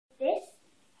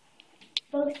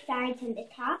both sides and the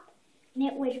top. And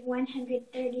it was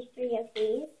 133 of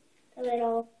these, the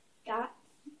little dots.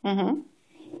 Mm-hmm.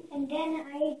 And then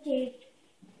I did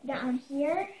down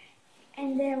here,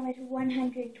 and there was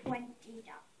 120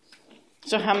 dots.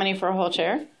 So how many for a whole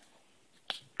chair?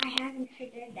 I haven't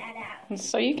figured that out.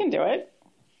 So you can do it.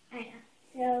 I know.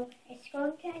 So it's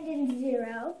going to end in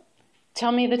 0.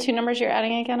 Tell me the two numbers you're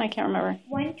adding again. I can't remember.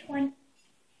 120,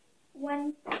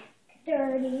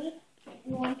 130,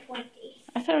 and 120.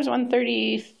 I thought it was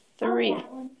 133. Oh, yeah,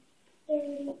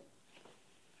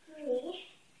 133.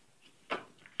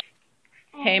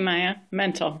 Hey, Maya.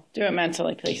 Mental. Do it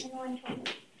mentally, please. And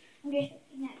 120. I'm just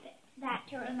looking at that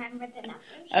to remember the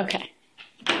numbers. Okay.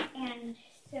 And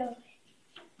so...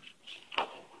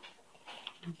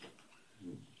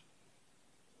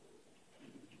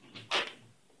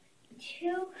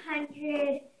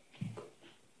 $253.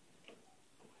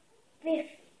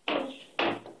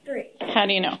 How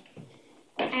do you know?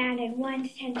 I added 1 to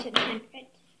 10 to the 100.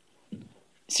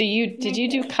 So did you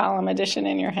do column addition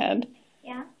in your head?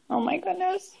 Yeah. Oh my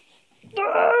goodness.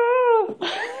 Ah!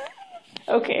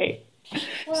 Okay.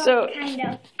 Well, So kind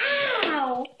of.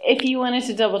 Ow! if you wanted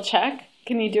to double check,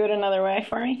 can you do it another way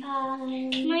for me?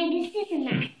 This is a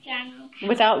math channel.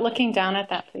 Without looking down at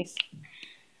that, please.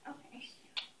 Okay.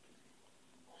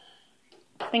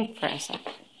 Think for a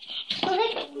second.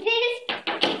 Look this.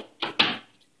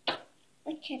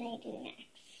 What should I do next?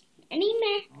 Any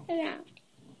math around?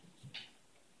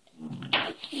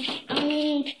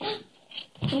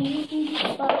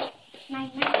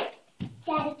 My math.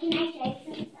 Daddy, can I show you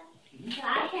some stuff? So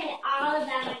I'll tell you all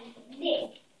about this.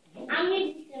 I'm going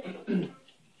to do some math.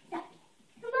 So,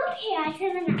 come over here, I'll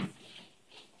tell the math.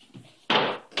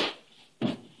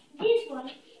 This one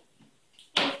is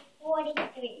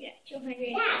 43,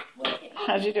 200.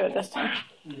 How'd you do it this time?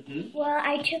 Well,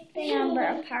 I took the number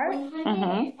apart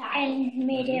and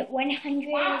made it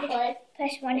 100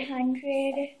 plus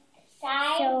 100.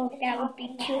 So that would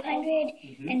be 200.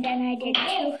 And then I did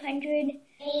 200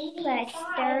 plus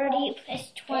 30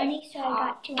 plus 20. So I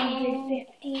got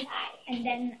 250. And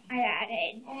then I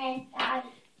added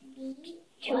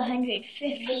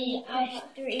 250 plus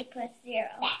 3 plus 0.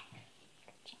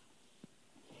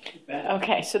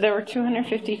 Okay, so there were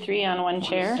 253 on one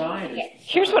chair. Yes.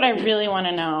 Here's what I really want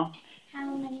to know.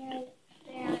 How many are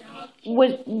there?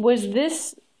 Was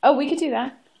this... Oh, we could do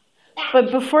that.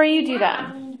 But before you do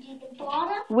that,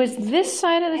 was this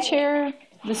side of the chair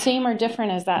the same or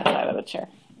different as that side of the chair?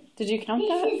 Did you count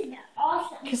that? This is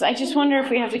awesome. Because I just wonder if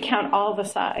we have to count all the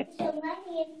sides. So let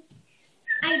me...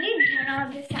 I did count all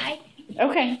the sides.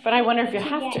 Okay, but I wonder if you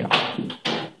have to.